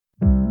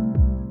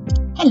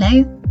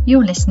Hello,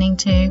 you're listening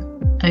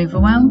to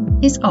Overwhelm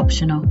is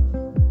Optional.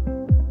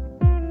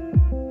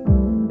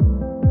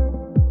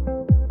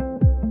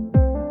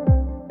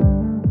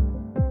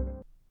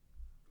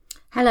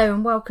 Hello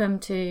and welcome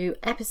to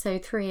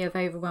episode 3 of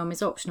Overwhelm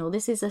is Optional.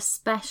 This is a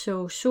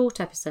special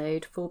short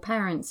episode for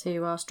parents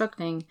who are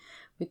struggling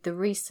with the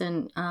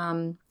recent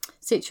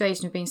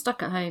situation of being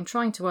stuck at home,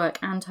 trying to work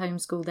and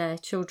homeschool their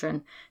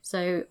children.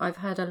 So I've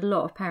heard a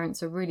lot of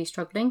parents are really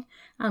struggling.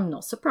 I'm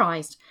not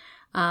surprised.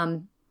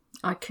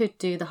 I could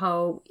do the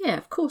whole,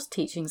 of course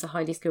teaching's a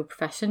highly skilled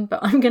profession, but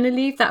I'm going to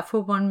leave that for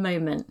one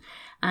moment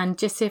and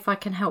just see if I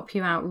can help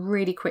you out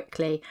really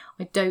quickly.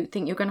 I don't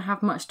think you're going to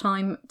have much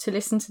time to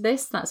listen to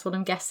this, that's what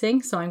I'm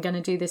guessing, so I'm going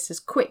to do this as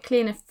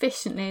quickly and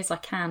efficiently as I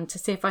can to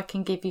see if I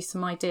can give you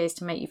some ideas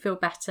to make you feel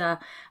better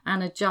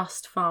and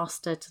adjust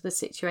faster to the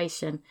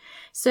situation.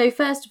 So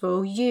first of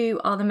all,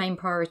 you are the main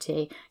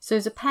priority. So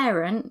as a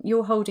parent,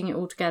 you're holding it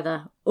all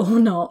together or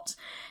not.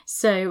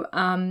 So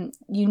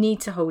you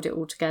need to hold it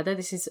all together.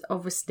 This is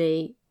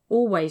obviously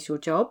always your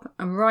job,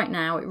 and right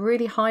now it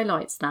really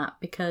highlights that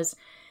because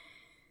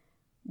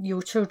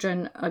your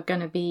children are going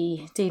to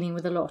be dealing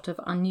with a lot of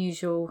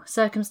unusual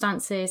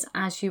circumstances,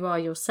 as you are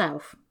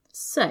yourself.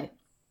 So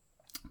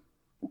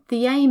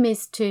the aim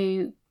is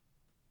to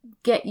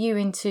get you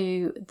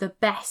into the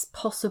best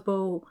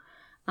possible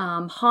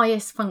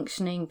highest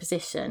functioning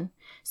position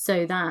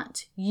so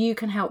that you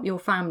can help your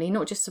family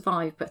not just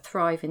survive but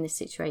thrive in this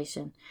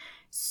situation.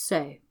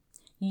 So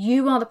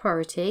you are the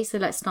priority, so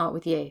let's start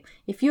with you.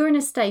 If you're in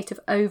a state of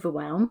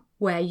overwhelm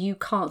where you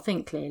can't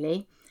think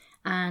clearly,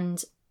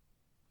 and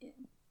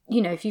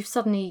if you've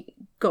suddenly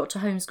got to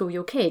homeschool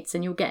your kids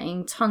and you're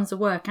getting tons of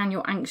work and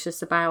you're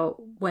anxious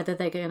about whether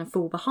they're going to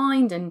fall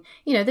behind, and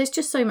there's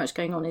just so much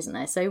going on, isn't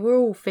there? So we're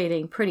all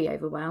feeling pretty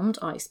overwhelmed,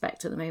 I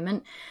expect, at the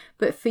moment.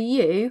 But for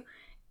you,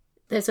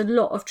 there's a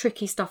lot of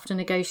tricky stuff to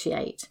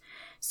negotiate.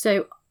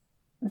 So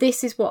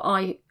this is what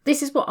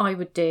I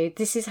would do.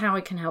 This is how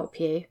I can help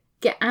you.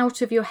 Get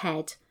out of your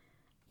head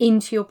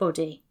into your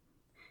body.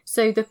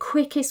 So the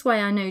quickest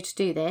way I know to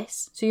do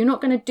this, so you're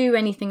not going to do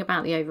anything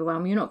about the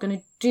overwhelm. You're not going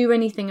to do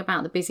anything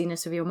about the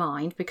busyness of your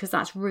mind because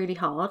that's really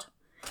hard.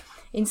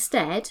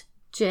 Instead,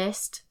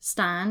 just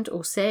stand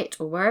or sit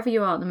or wherever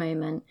you are at the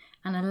moment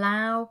and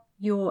allow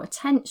your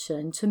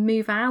attention to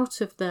move out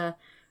of the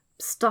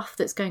stuff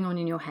that's going on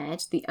in your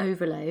head, the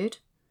overload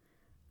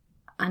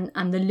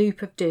and the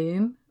loop of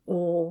doom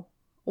or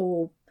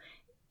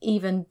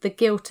even the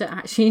guilt at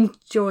actually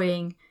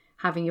enjoying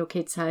having your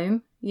kids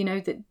home,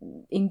 that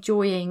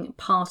enjoying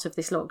part of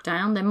this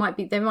lockdown.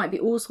 There might be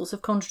all sorts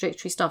of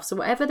contradictory stuff. So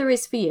whatever there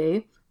is for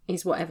you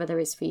is whatever there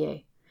is for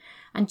you.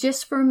 And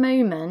just for a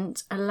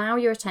moment, allow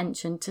your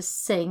attention to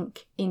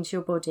sink into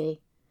your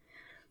body.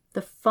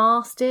 The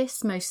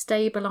fastest, most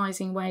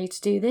stabilising way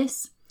to do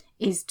this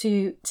is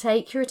to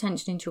take your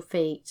attention into your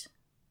feet.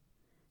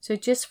 So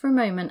just for a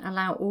moment,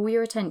 allow all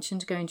your attention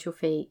to go into your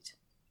feet.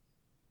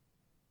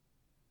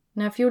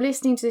 Now, if you're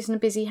listening to this in a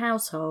busy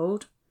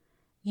household,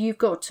 you've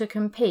got to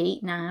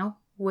compete now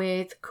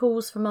with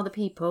calls from other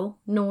people,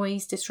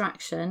 noise,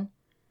 distraction,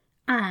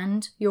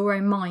 and your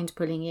own mind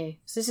pulling you.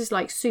 So this is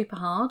like super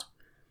hard.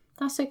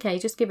 That's okay,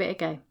 just give it a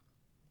go.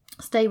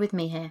 Stay with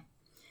me here.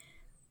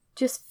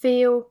 Just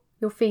feel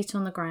your feet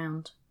on the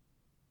ground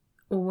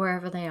or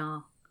wherever they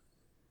are.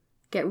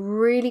 Get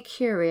really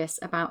curious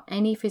about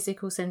any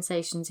physical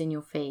sensations in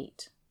your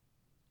feet.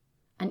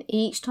 And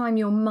each time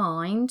your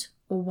mind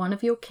or one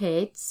of your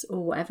kids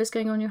or whatever's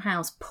going on in your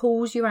house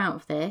pulls you out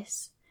of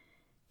this,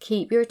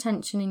 keep your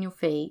attention in your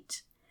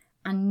feet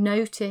and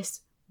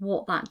notice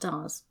what that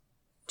does.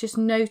 Just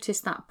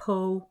notice that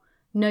pull,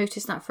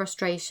 notice that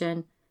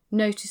frustration,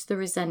 notice the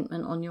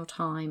resentment on your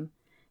time.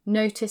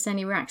 Notice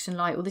any reaction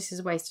like, well, this is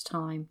a waste of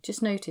time.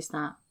 Just notice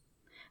that.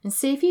 And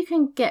see if you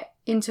can get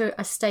into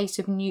a state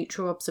of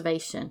neutral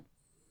observation,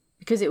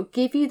 because it will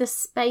give you the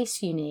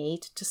space you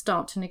need to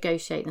start to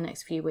negotiate the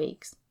next few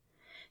weeks.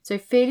 So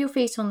feel your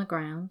feet on the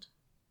ground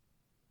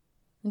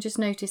and just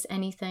notice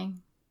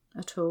anything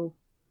at all.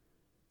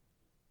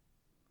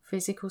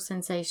 Physical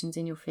sensations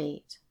in your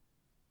feet.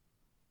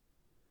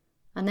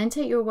 And then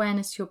take your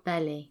awareness to your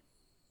belly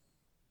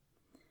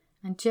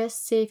and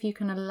just see if you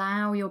can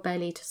allow your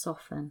belly to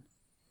soften.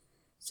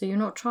 So you're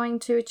not trying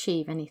to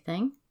achieve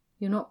anything.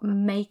 You're not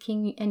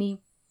making any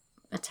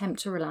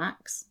attempt to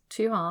relax.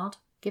 Too hard.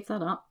 Give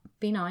that up.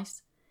 Be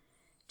nice.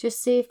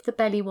 Just see if the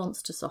belly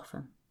wants to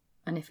soften.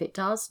 And if it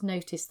does,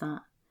 notice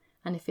that.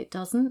 And if it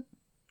doesn't,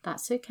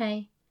 that's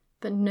okay.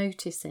 But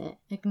notice it.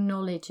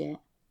 Acknowledge it.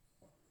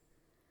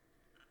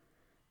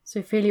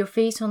 So feel your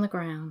feet on the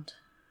ground.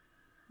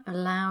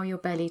 Allow your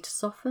belly to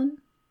soften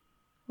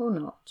or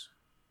not.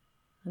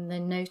 And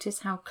then notice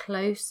how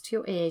close to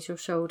your ears your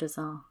shoulders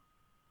are.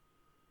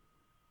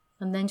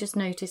 And then just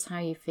notice how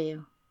you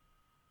feel.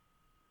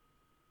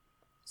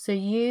 So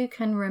you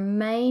can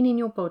remain in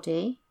your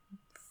body,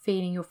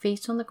 feeling your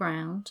feet on the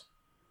ground,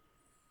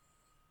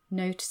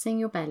 noticing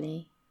your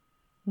belly,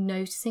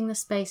 noticing the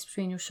space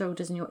between your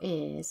shoulders and your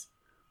ears,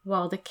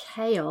 while the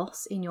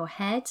chaos in your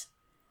head,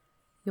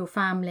 your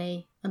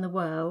family and the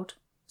world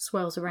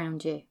swirls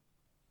around you.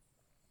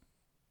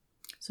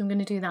 So I'm going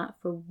to do that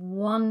for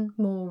one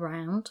more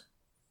round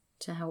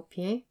to help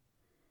you.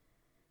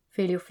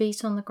 Feel your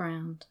feet on the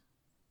ground.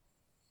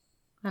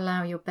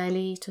 Allow your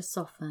belly to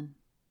soften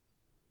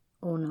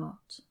or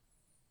not.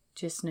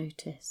 Just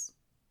notice.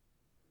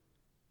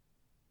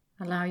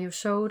 Allow your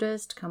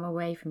shoulders to come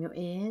away from your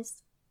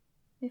ears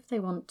if they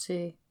want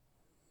to.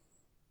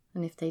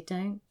 And if they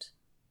don't,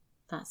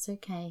 that's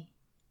okay.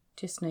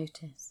 Just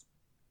notice.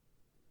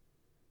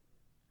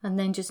 And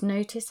then just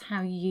notice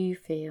how you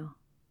feel.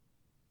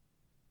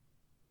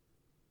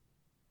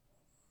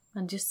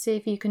 And just see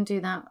if you can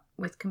do that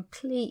with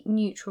complete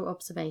neutral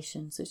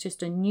observation. So it's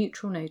just a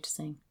neutral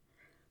noticing.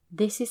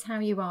 This is how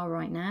you are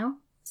right now.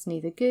 It's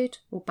neither good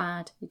or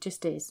bad. It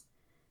just is.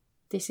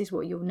 This is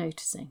what you're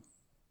noticing.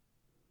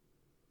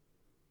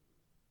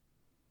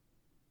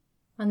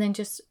 And then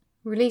just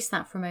release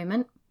that for a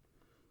moment.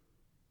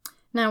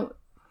 Now,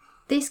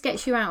 this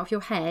gets you out of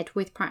your head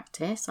with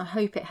practice. I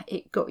hope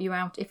it got you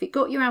out. If it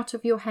got you out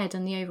of your head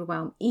and the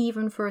overwhelm,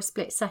 even for a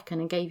split second,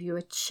 and gave you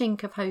a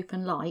chink of hope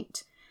and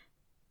light,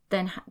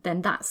 then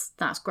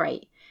that's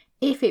great.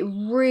 If it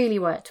really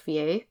worked for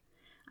you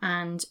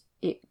and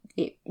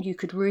you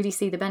could really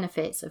see the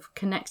benefits of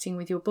connecting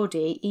with your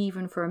body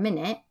even for a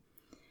minute,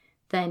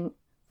 then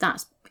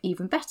that's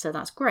even better.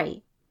 That's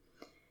great.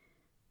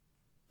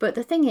 But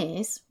the thing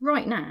is,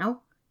 right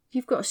now,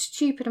 you've got a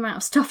stupid amount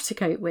of stuff to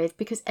cope with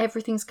because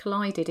everything's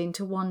collided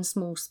into one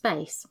small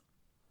space.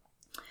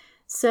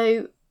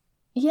 So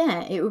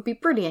yeah, it would be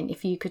brilliant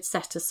if you could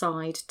set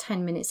aside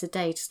 10 minutes a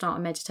day to start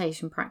a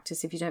meditation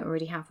practice if you don't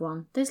already have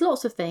one. There's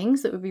lots of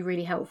things that would be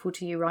really helpful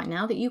to you right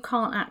now that you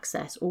can't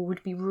access or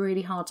would be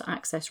really hard to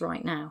access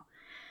right now.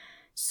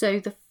 So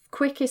the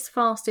quickest,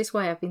 fastest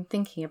way I've been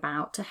thinking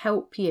about to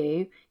help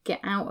you get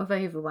out of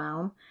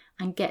overwhelm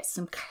and get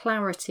some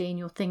clarity in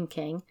your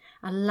thinking,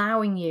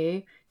 allowing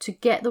you to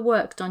get the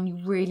work done you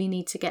really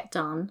need to get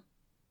done,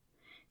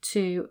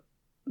 to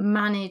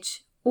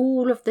manage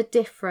all of the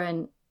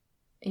different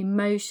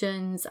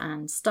emotions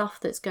and stuff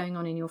that's going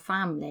on in your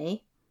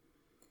family,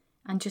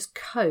 and just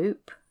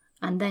cope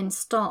and then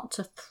start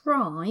to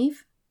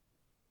thrive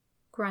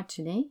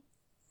gradually.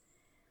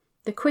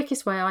 The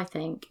quickest way, I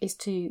think, is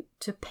to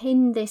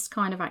pin this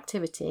kind of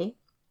activity,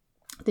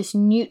 this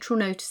neutral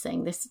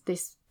noticing,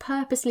 this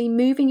purposely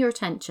moving your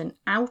attention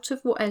out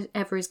of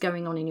whatever is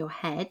going on in your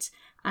head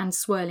and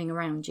swirling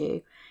around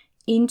you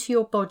into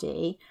your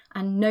body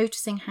and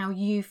noticing how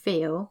you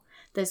feel.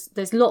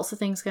 There's lots of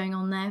things going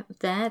on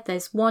there.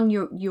 There's one,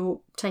 you're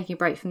taking a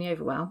break from the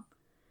overwhelm.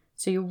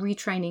 So you're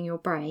retraining your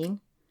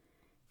brain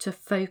to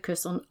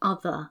focus on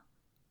other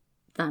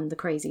than the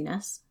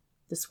craziness,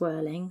 the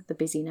swirling, the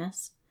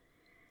busyness.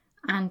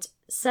 And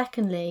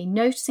secondly,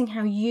 noticing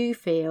how you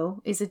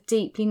feel is a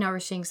deeply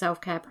nourishing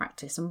self-care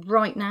practice. And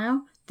right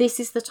now, this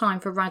is the time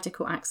for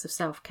radical acts of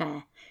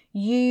self-care.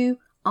 You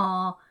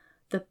are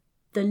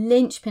the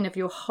linchpin of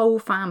your whole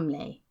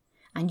family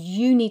and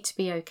you need to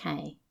be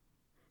okay.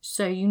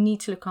 So you need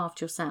to look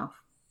after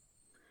yourself.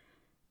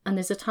 And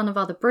there's a ton of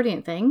other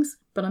brilliant things,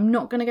 but I'm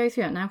not going to go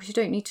through it now because you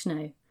don't need to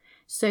know.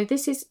 So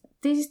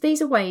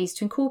these are ways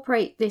to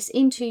incorporate this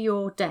into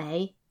your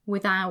day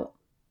without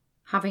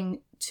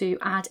having to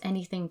add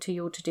anything to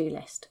your to-do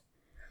list.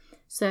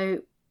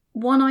 So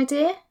one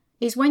idea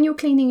is when you're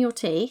cleaning your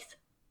teeth,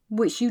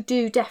 which you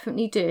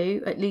definitely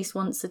do at least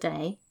once a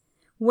day,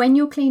 when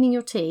you're cleaning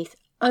your teeth,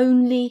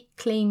 only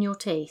clean your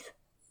teeth.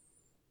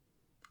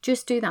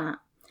 Just do that.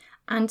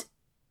 And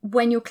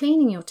when you're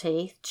cleaning your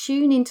teeth,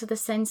 tune into the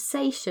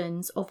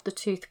sensations of the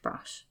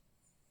toothbrush.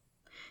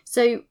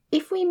 So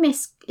if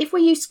we're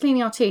used to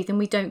cleaning our teeth and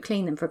we don't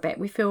clean them for a bit,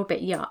 we feel a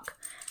bit yuck.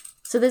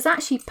 So there's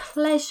actually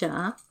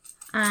pleasure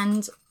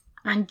and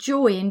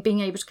joy in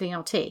being able to clean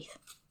our teeth.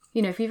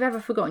 You know, if you've ever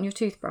forgotten your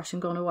toothbrush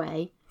and gone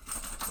away,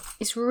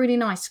 it's really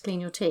nice to clean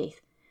your teeth.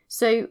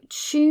 So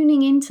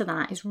tuning into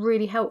that is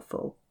really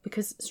helpful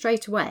because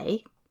straight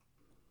away,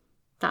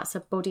 that's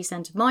a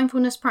body-centered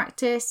mindfulness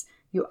practice.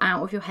 You're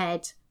out of your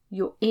head.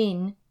 You're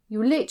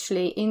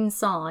literally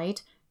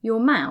inside your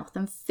mouth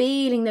and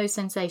feeling those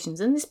sensations.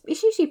 And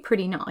it's usually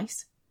pretty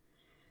nice.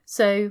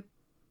 So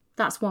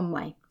that's one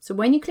way. So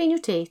when you clean your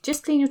teeth,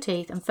 just clean your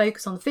teeth and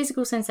focus on the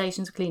physical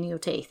sensations of cleaning your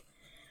teeth.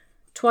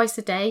 Twice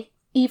a day,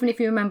 even if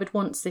you remembered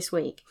once this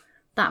week,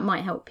 that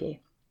might help you.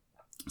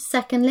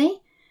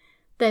 Secondly,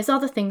 there's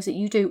other things that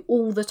you do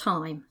all the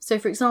time. So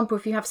for example,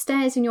 if you have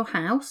stairs in your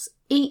house,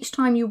 each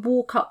time you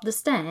walk up the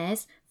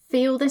stairs,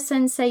 feel the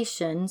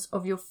sensations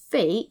of your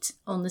feet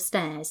on the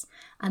stairs,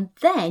 and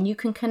then you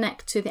can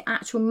connect to the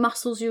actual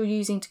muscles you're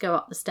using to go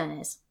up the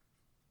stairs.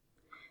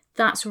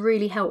 That's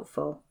really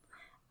helpful.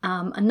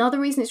 Another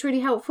reason it's really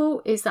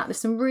helpful is that there's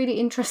some really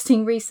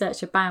interesting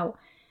research about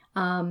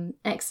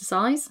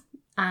exercise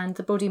and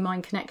the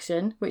body-mind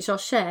connection, which I'll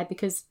share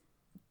because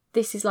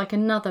this is like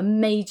another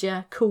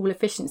major cool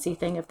efficiency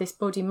thing of this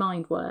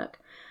body-mind work.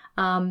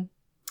 I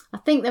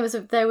think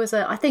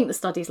I think the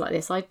study's like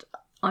this.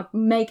 I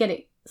may get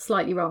it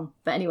slightly wrong,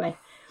 but anyway,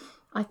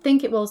 I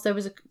think it was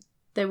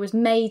there was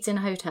maids in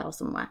a hotel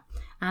somewhere,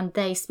 And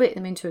they split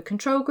them into a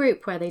control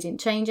group where they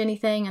didn't change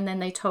anything, and then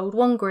they told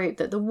one group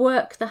that the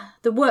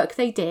work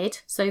they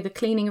did, so the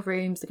cleaning of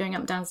rooms, the going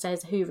up and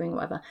downstairs, the hoovering,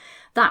 whatever,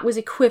 that was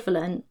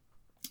equivalent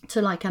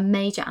to like a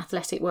major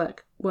athletic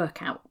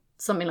workout,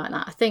 something like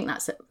that. I think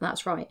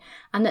that's right.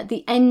 And at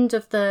the end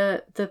of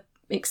the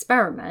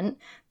experiment,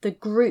 the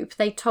group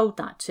they told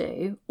that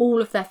to,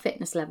 all of their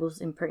fitness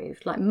levels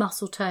improved, like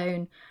muscle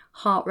tone,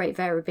 heart rate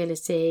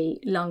variability,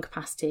 lung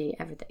capacity,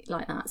 everything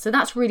like that. So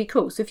that's really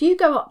cool. So if you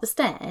go up the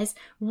stairs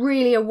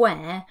really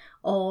aware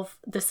of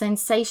the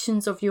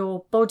sensations of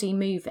your body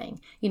moving,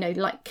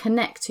 like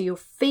connect to your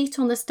feet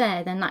on the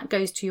stair, then that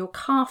goes to your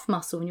calf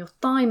muscle and your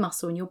thigh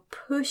muscle, and you're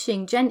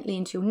pushing gently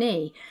into your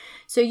knee.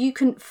 So you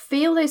can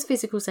feel those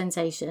physical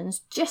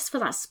sensations just for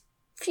that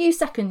few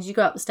seconds you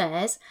go up the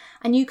stairs,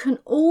 and you can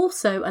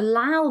also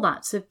allow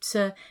that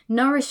to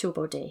nourish your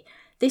body.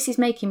 This is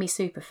making me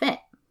super fit.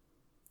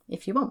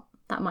 If you want,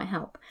 that might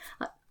help.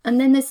 And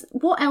then there's,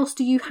 what else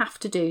do you have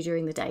to do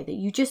during the day that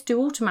you just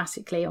do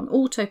automatically on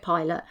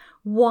autopilot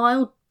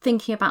while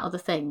thinking about other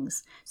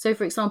things? So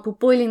for example,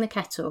 boiling the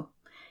kettle.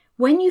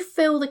 When you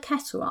fill the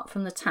kettle up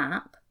from the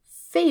tap,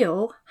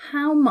 feel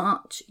how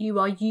much you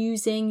are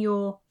using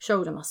your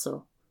shoulder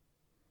muscle.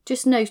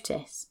 Just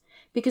notice,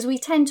 because we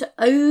tend to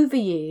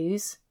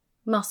overuse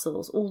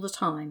muscles all the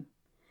time.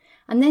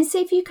 And then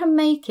see if you can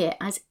make it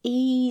as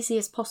easy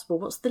as possible.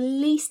 What's the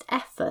least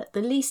effort,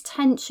 the least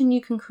tension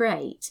you can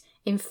create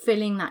in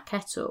filling that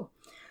kettle?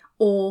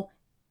 Or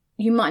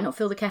you might not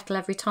fill the kettle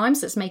every time,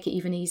 so let's make it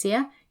even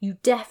easier. You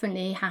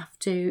definitely have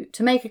to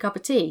make a cup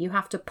of tea, you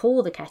have to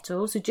pour the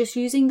kettle. So just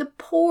using the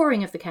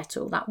pouring of the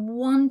kettle, that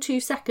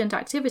 1-2 second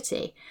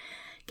activity,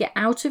 get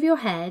out of your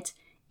head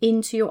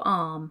into your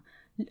arm.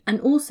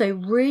 And also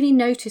really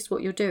notice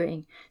what you're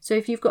doing. So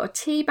if you've got a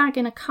tea bag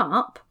in a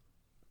cup,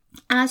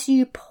 as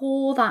you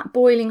pour that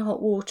boiling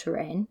hot water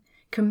in,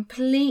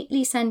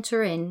 completely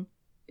centre in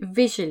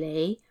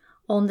visually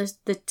on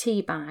the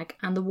tea bag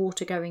and the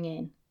water going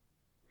in.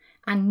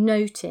 And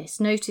notice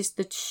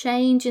the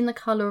change in the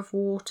colour of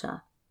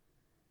water.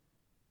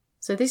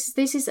 So this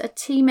is a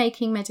tea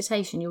making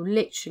meditation. You're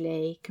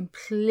literally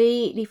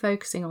completely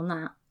focusing on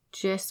that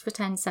just for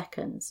 10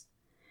 seconds.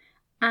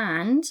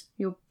 And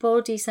your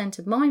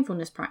body-centered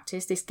mindfulness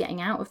practice, this getting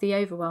out of the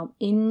overwhelm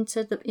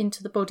into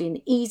the body in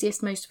the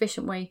easiest, most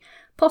efficient way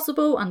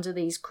possible under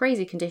these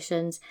crazy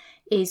conditions,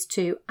 is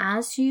to,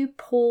 as you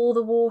pour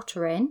the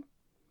water in,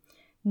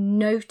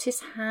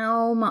 notice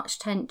how much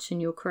tension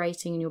you're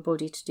creating in your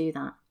body to do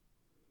that.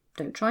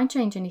 Don't try and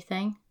change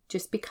anything,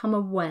 just become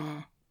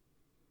aware.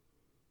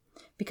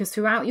 Because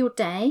throughout your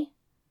day,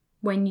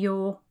 when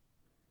you're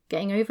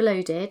getting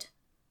overloaded,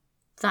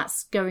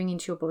 that's going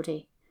into your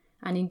body.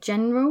 And in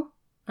general,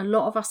 a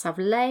lot of us have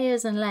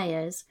layers and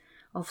layers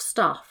of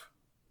stuff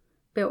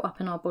built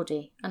up in our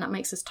body, and that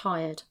makes us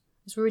tired.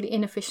 It's a really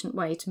inefficient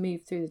way to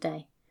move through the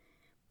day.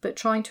 But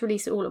trying to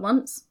release it all at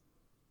once,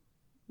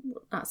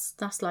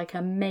 that's like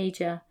a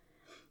major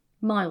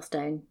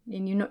milestone.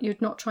 And you're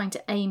not trying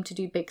to aim to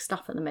do big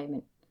stuff at the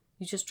moment.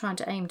 You're just trying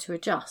to aim to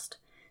adjust.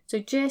 So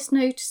just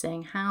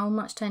noticing how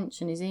much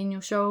tension is in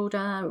your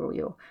shoulder or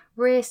your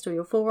wrist or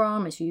your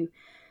forearm as you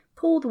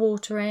pour the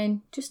water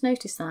in, just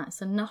notice that.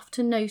 It's enough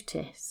to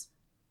notice.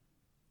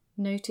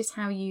 Notice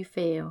how you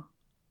feel.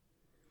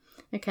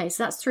 Okay,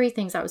 so that's 3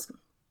 things. That was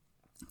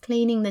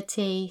cleaning the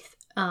teeth,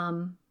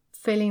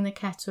 filling the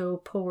kettle,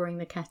 pouring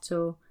the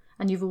kettle,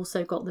 and you've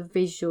also got the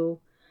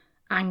visual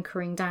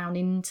anchoring down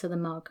into the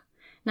mug.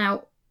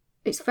 Now,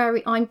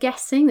 I'm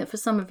guessing that for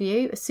some of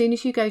you, as soon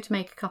as you go to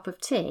make a cup of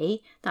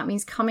tea, that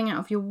means coming out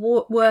of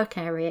your work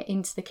area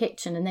into the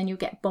kitchen, and then you'll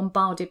get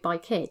bombarded by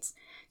kids.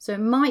 So it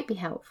might be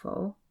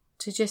helpful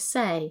to just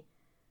say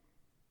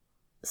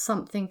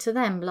something to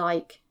them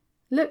like,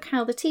 look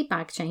how the tea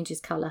bag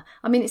changes colour.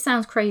 I mean, it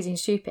sounds crazy and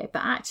stupid,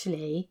 but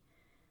actually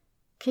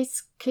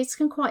kids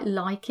can quite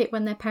like it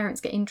when their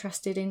parents get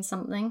interested in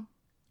something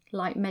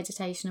like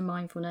meditation and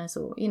mindfulness,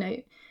 or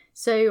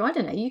so I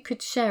don't know, you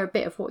could share a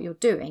bit of what you're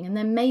doing, and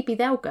then maybe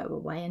they'll go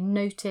away and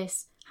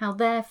notice how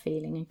they're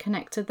feeling and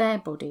connect to their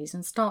bodies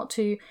and start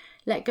to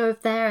let go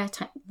of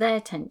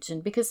their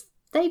tension, because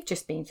they've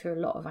just been through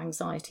a lot of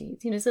anxiety.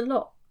 There's a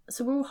lot.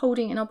 So we're all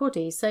holding it in our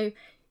bodies. So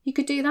you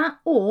could do that,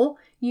 or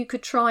you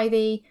could try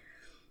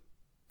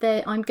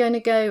I'm going to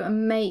go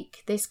and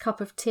make this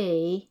cup of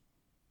tea,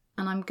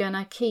 and I'm going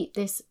to keep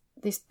this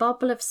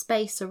bubble of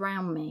space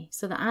around me,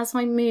 so that as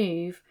I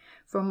move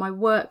from my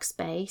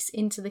workspace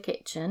into the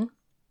kitchen,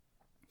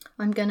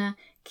 I'm going to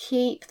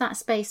keep that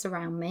space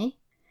around me,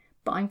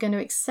 but I'm going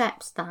to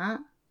accept that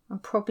I'm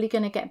probably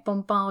going to get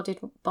bombarded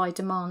by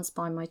demands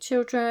by my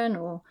children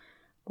or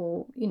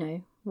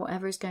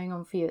whatever is going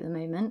on for you at the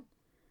moment.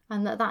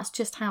 And that's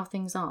just how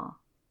things are.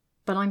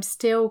 But I'm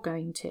still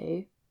going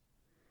to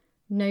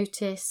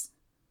notice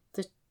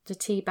the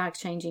tea bag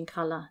changing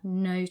colour.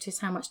 Notice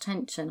how much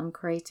tension I'm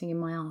creating in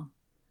my arm.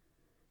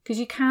 Because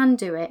you can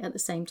do it at the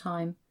same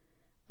time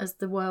as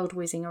the world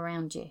whizzing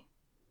around you.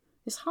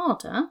 It's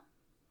harder,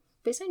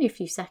 but it's only a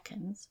few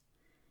seconds.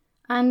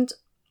 But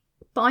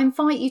I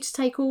invite you to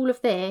take all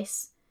of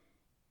this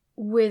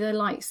with a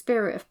like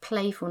spirit of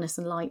playfulness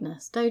and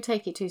lightness. Don't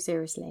take it too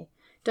seriously.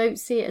 Don't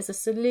see it as a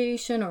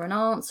solution or an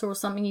answer or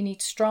something you need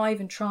to strive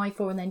and try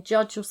for and then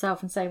judge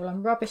yourself and say, well,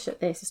 I'm rubbish at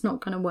this. It's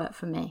not going to work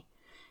for me.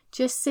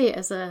 Just see it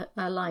as a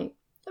like,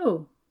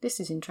 oh, this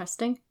is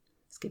interesting.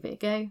 Let's give it a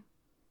go.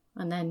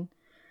 And then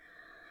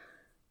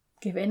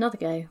give it another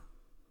go.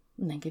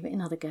 And then give it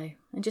another go.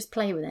 And just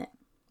play with it.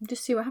 And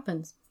just see what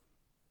happens.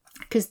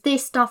 Because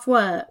this stuff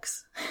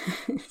works.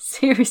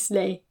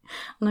 Seriously.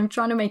 And I'm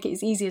trying to make it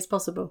as easy as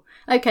possible.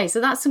 Okay,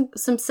 so that's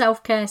some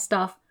self-care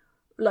stuff.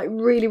 Like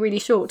really, really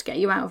short to get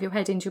you out of your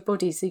head into your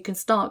body so you can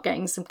start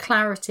getting some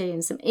clarity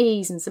and some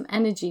ease and some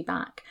energy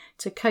back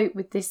to cope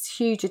with this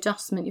huge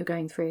adjustment you're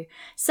going through.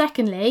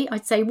 Secondly,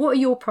 I'd say, what are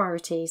your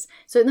priorities?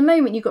 So at the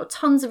moment, you've got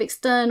tons of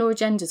external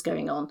agendas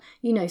going on.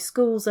 You know,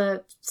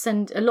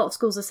 a lot of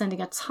schools are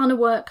sending a ton of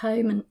work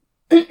home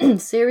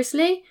and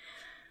seriously,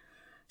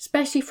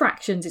 especially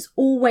fractions. It's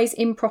always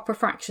improper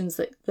fractions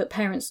that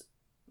parents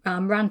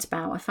rant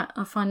about.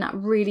 I find that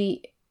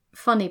really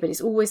funny, but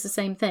it's always the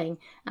same thing.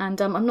 And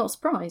I'm not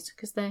surprised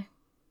because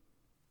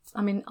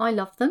I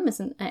love them as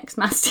an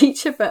ex-maths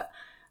teacher, but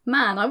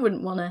man, I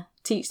wouldn't want to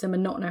teach them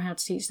and not know how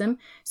to teach them.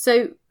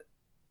 So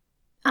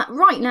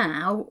right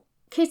now,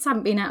 kids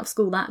haven't been out of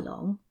school that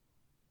long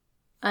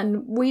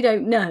and we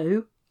don't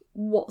know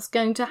what's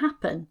going to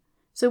happen.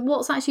 So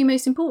what's actually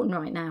most important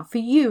right now for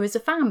you as a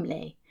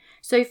family?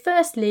 So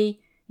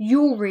firstly,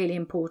 you're really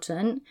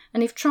important.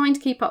 And if trying to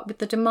keep up with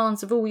the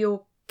demands of all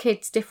your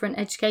kids' different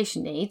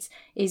education needs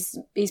is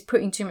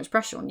putting too much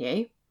pressure on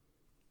you,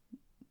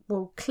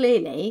 well,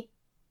 clearly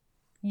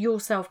your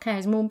self-care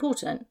is more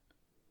important.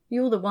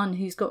 You're the one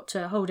who's got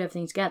to hold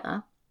everything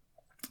together.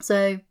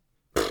 So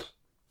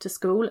to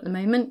school at the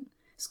moment,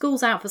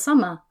 school's out for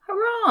summer,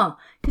 hurrah,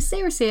 because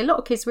seriously a lot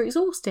of kids were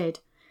exhausted,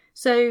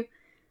 so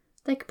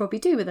they could probably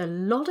do with a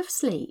lot of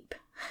sleep.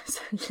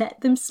 So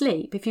let them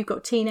sleep. If you've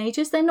got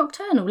teenagers, they're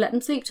nocturnal, let them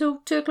sleep till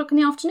 2 o'clock in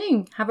the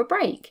afternoon, have a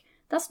break.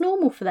 That's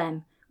normal for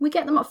them. We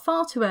get them up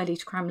far too early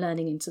to cram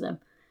learning into them.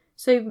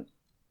 So,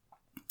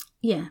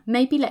 yeah,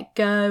 maybe let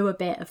go a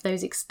bit of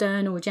those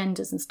external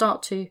agendas and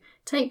start to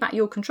take back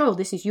your control.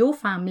 This is your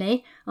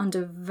family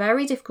under a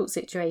very difficult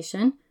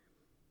situation.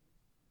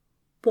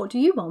 What do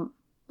you want?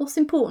 What's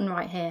important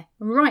right here?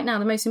 And right now,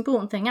 the most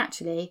important thing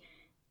actually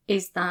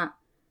is that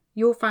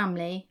your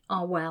family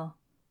are well,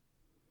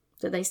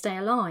 that they stay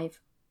alive,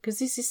 because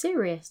this is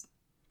serious.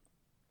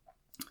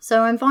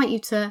 So I invite you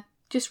to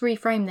just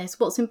reframe this.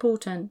 What's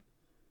important?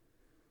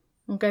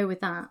 And go with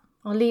that.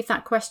 I'll leave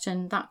that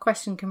question. That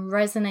question can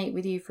resonate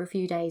with you for a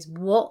few days.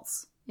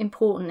 What's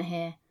important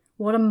here?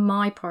 What are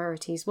my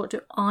priorities? What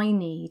do I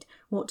need?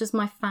 What does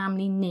my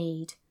family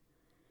need?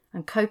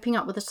 And coping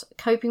with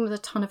a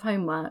ton of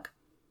homework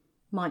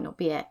might not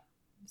be it.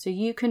 So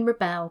you can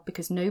rebel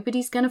because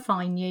nobody's going to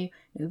fine you.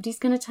 Nobody's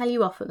going to tell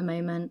you off at the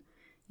moment.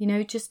 You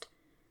know, just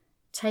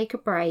take a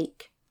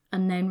break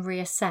and then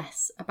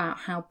reassess about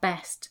how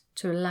best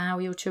to allow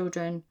your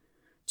children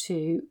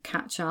to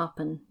catch up.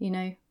 And, you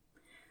know,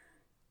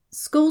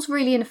 school's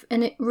really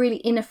a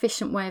really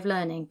inefficient way of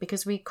learning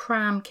because we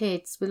cram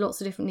kids with lots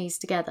of different needs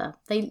together.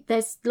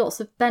 There's lots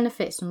of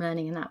benefits from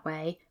learning in that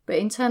way. But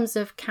in terms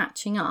of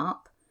catching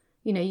up,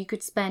 you know, you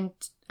could spend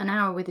an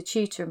hour with a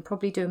tutor and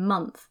probably do a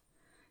month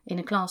in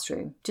a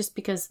classroom, just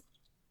because,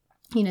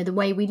 you know, the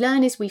way we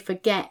learn is we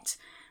forget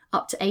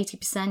up to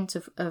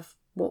 80% of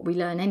what we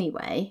learn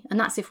anyway. And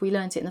that's if we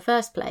learnt it in the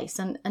first place.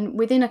 And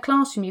within a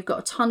classroom, you've got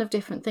a ton of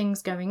different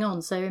things going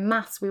on. So in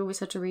maths, we always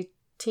had to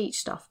reteach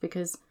stuff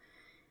because,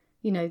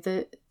 you know,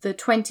 the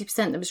 20%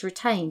 that was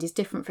retained is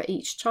different for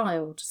each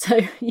child. So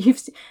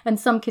and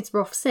some kids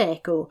were off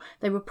sick or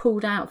they were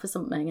pulled out for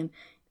something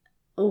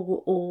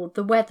or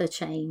the weather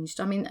changed.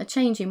 I mean, a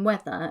change in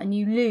weather and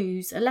you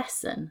lose a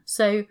lesson.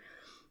 So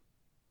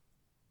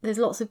there's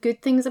lots of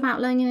good things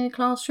about learning in a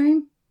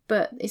classroom,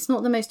 but it's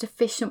not the most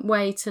efficient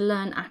way to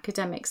learn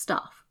academic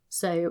stuff.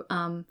 So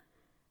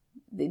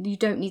you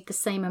don't need the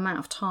same amount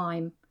of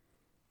time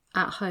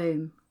at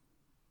home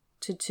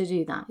to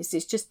do that.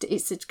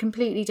 It's a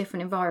completely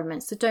different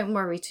environment. So don't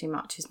worry too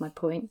much is my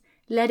point.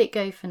 Let it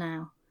go for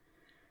now.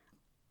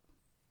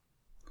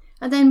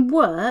 And then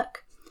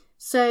work.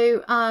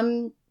 So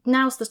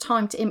now's the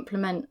time to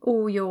implement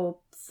all your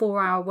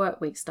 4-hour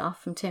workweek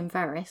stuff from Tim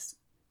Ferriss,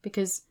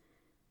 because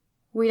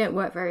we don't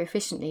work very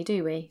efficiently,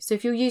 do we? So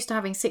if you're used to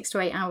having 6 to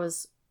 8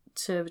 hours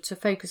to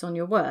focus on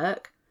your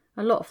work,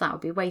 a lot of that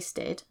would be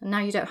wasted. And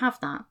now you don't have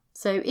that.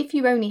 So if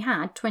you only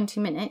had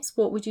 20 minutes,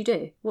 what would you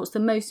do? What's the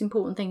most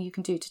important thing you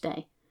can do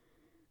today?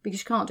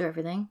 Because you can't do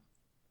everything.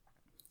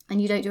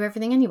 And you don't do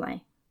everything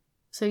anyway.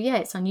 So yeah,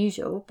 it's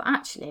unusual, but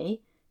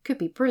actually it could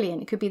be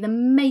brilliant. It could be the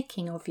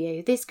making of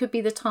you. This could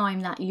be the time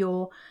that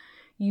you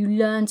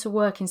learn to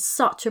work in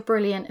such a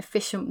brilliant,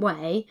 efficient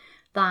way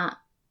that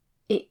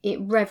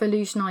it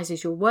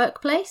revolutionises your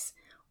workplace.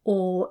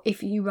 Or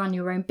if you run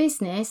your own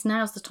business,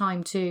 now's the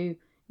time to,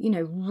 you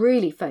know,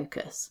 really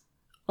focus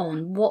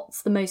on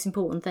what's the most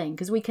important thing,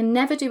 because we can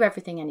never do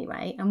everything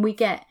anyway, and we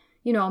get,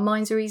 you know, our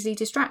minds are easily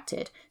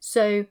distracted.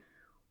 So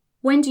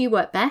when do you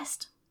work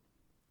best?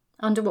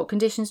 Under what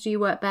conditions do you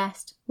work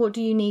best? What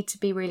do you need to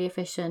be really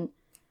efficient?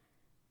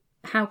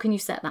 How can you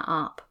set that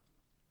up?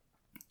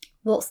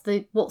 What's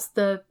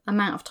the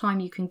amount of time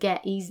you can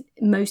get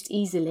most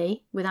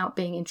easily without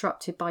being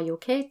interrupted by your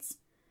kids?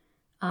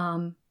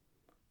 And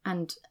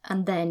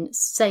then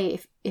say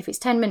if it's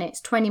 10 minutes,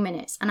 20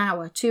 minutes, an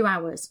hour, 2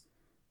 hours,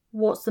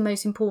 what's the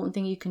most important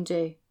thing you can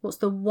do? What's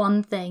the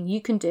one thing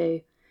you can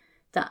do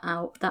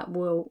that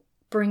will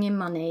bring in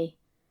money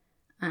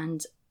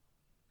and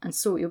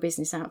sort your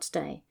business out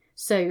today?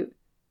 So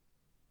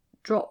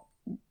drop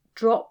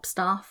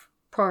stuff,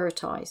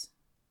 prioritize.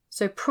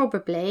 So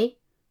probably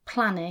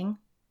planning,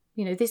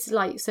 this is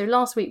like, so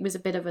last week was a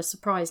bit of a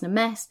surprise and a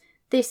mess.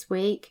 This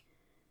week,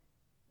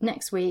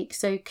 next week,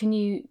 so can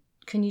you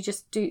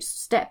just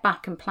step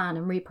back and plan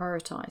and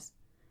reprioritize,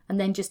 and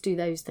then just do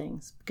those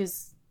things,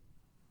 because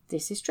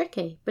this is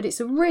tricky, but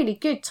it's a really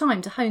good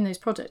time to hone those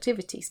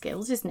productivity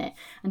skills, isn't it?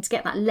 And to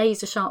get that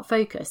laser sharp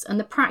focus. And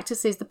the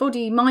practices, the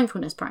body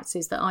mindfulness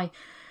practices that I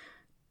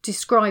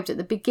described at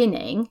the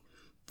beginning,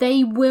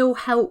 they will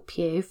help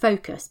you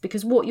focus,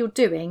 because what you're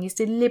doing is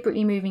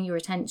deliberately moving your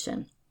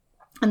attention.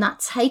 And that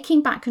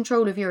taking back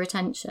control of your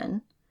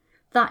attention,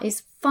 that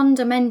is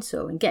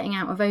fundamental in getting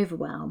out of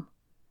overwhelm.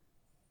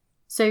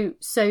 So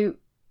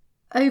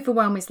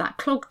overwhelm is that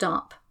clogged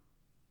up,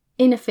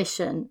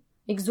 inefficient,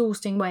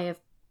 exhausting way of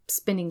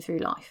spinning through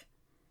life.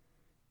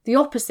 The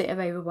opposite of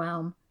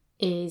overwhelm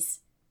is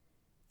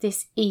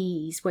this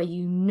ease, where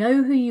you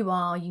know who you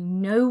are, you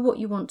know what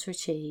you want to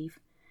achieve,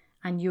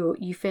 and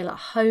you feel at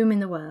home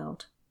in the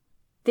world.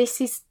 This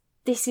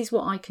is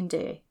what I can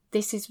do.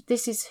 This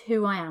is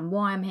who I am,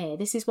 why I'm here.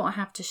 This is what I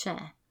have to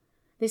share.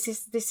 This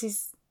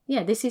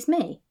is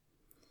me.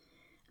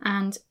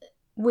 And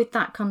with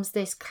that comes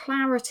this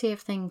clarity of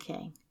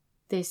thinking.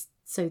 These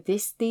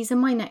are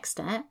my next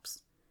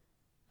steps,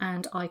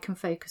 and I can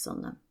focus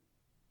on them.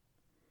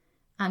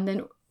 And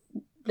then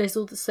there's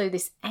also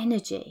this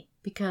energy,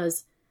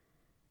 because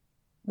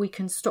we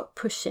can stop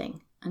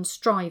pushing and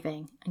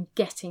striving and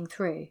getting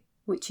through,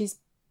 which is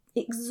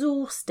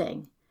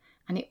exhausting.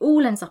 And it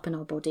all ends up in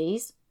our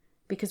bodies,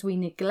 because we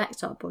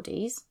neglect our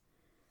bodies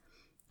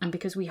and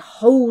because we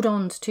hold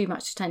on to too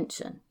much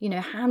attention.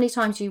 How many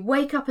times do you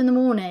wake up in the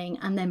morning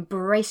and then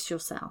brace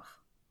yourself,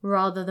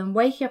 rather than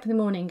waking up in the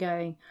morning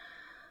going,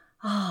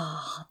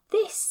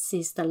 this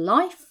is the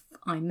life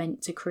I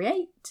meant to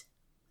create.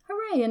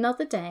 Hooray,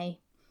 another day.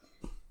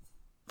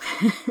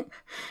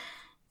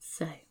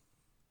 So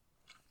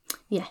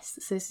this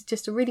is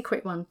just a really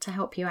quick one to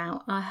help you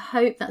out. I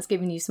hope that's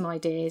given you some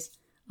ideas.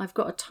 I've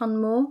got a ton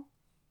more,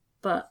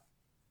 but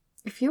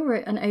if you're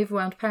an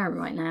overwhelmed parent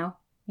right now,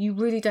 you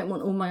really don't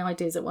want all my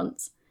ideas at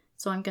once.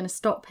 So I'm going to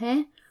stop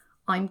here.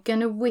 I'm going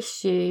to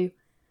wish you,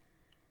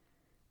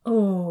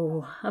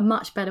 a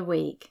much better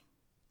week.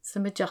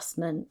 Some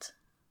adjustment.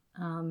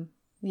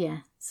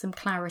 Some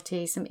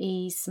clarity, some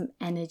ease, some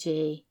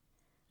energy,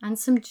 and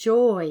some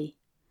joy.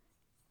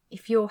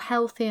 If you're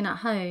healthy and at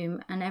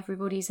home and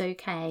everybody's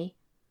okay,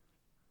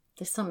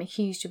 there's something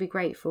huge to be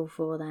grateful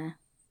for there.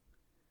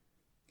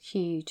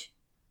 Huge.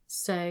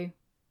 So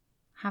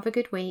have a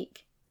good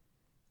week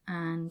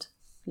and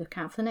look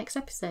out for the next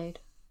episode.